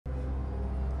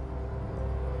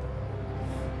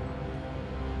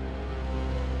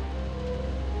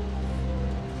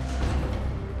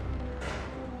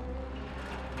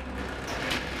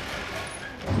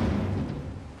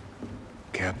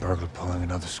burglar pulling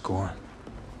another score.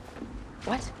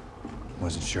 What?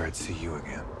 Wasn't sure I'd see you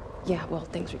again. Yeah, well,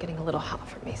 things were getting a little hot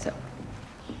for me, so...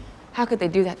 How could they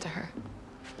do that to her?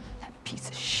 That piece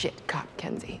of shit cop,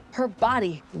 Kenzie. Her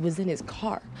body was in his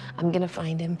car. I'm gonna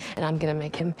find him, and I'm gonna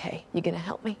make him pay. You gonna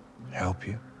help me? Help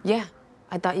you? Yeah.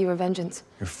 I thought you were vengeance.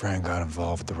 Your friend got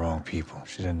involved with the wrong people.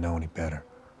 She didn't know any better.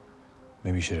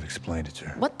 Maybe you should have explained it to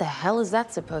her. What the hell is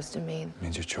that supposed to mean? It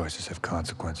means your choices have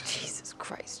consequences. Jesus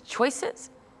Christ. Choices?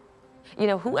 You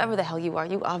know, whoever the hell you are,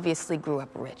 you obviously grew up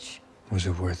rich. Was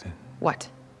it worth it? What?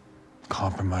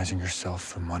 Compromising yourself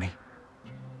for money?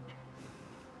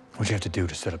 What'd you have to do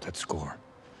to set up that score?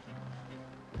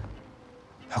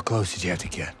 How close did you have to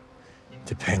get?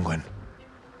 To Penguin?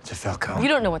 To Falcone? You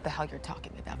don't know what the hell you're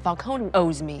talking about. Falcone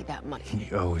owes me that money.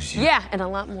 He owes you? Yeah, and a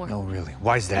lot more. No, really.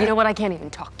 Why's that? You know what? I can't even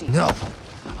talk to you. No!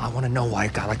 I want to know why a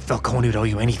guy like Falcone would owe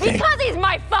you anything. Because he's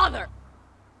my father!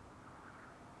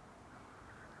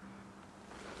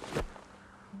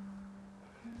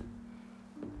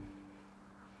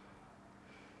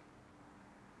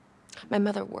 My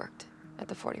mother worked at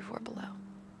the 44 Below.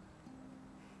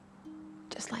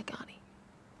 Just like Annie.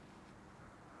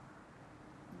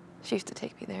 She used to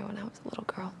take me there when I was a little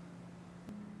girl.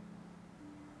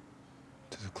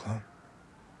 To the club?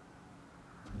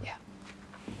 Yeah.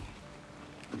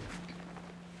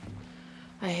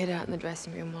 I hid out in the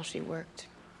dressing room while she worked.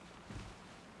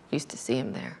 Used to see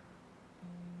him there.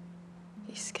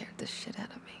 He scared the shit out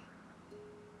of me.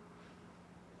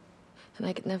 And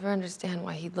I could never understand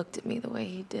why he looked at me the way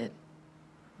he did.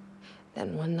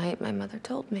 Then one night, my mother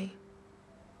told me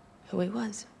who he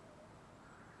was.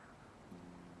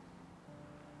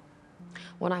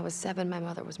 When I was 7, my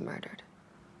mother was murdered.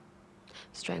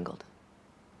 Strangled.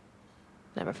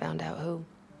 Never found out who.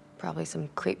 Probably some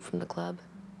creep from the club.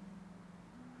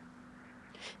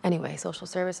 Anyway, social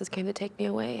services came to take me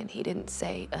away, and he didn't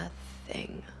say a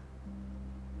thing.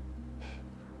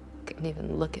 Couldn't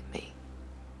even look at me.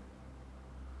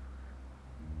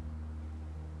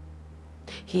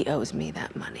 He owes me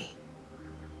that money.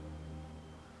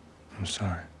 I'm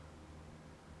sorry.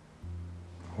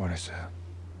 For what I said.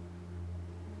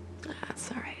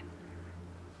 That's all right.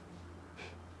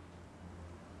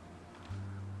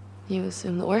 You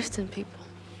assume the worst in people.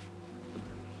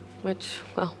 Which,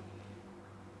 well,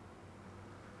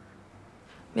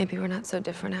 maybe we're not so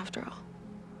different after all.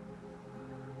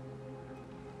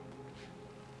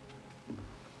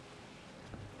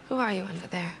 Who are you under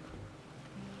there?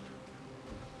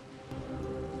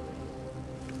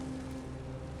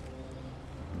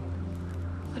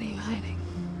 What are you hiding?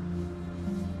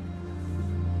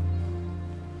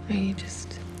 Are you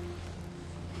just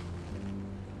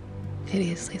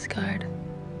hideously scarred?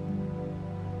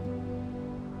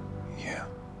 Yeah.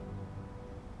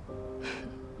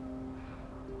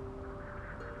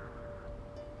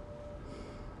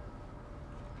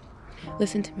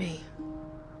 Listen to me.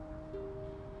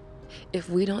 If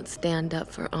we don't stand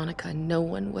up for Annika, no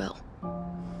one will.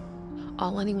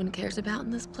 All anyone cares about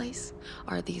in this place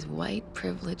are these white,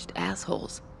 privileged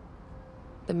assholes.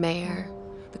 The mayor,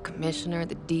 the commissioner,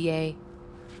 the DA.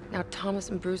 Now Thomas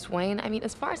and Bruce Wayne. I mean,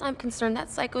 as far as I'm concerned,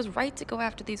 that psycho's right to go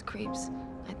after these creeps.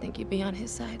 I think you'd be on his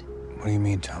side. What do you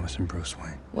mean, Thomas and Bruce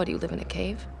Wayne? What, do you live in a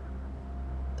cave?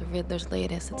 The Riddler's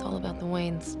latest, it's all about the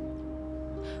Waynes.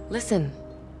 Listen,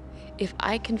 if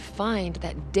I can find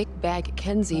that dickbag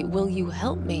Kenzie, will you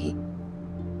help me?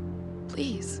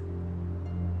 Please.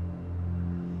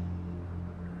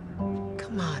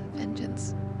 Come on,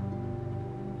 vengeance.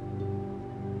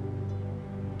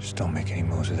 Just don't make any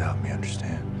moves without me,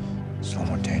 understand? It's a lot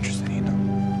more dangerous than you know.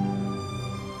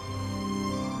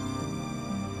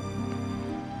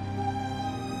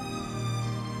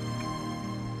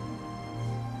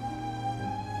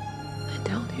 I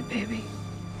told you, baby.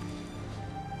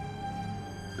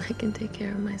 I can take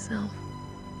care of myself.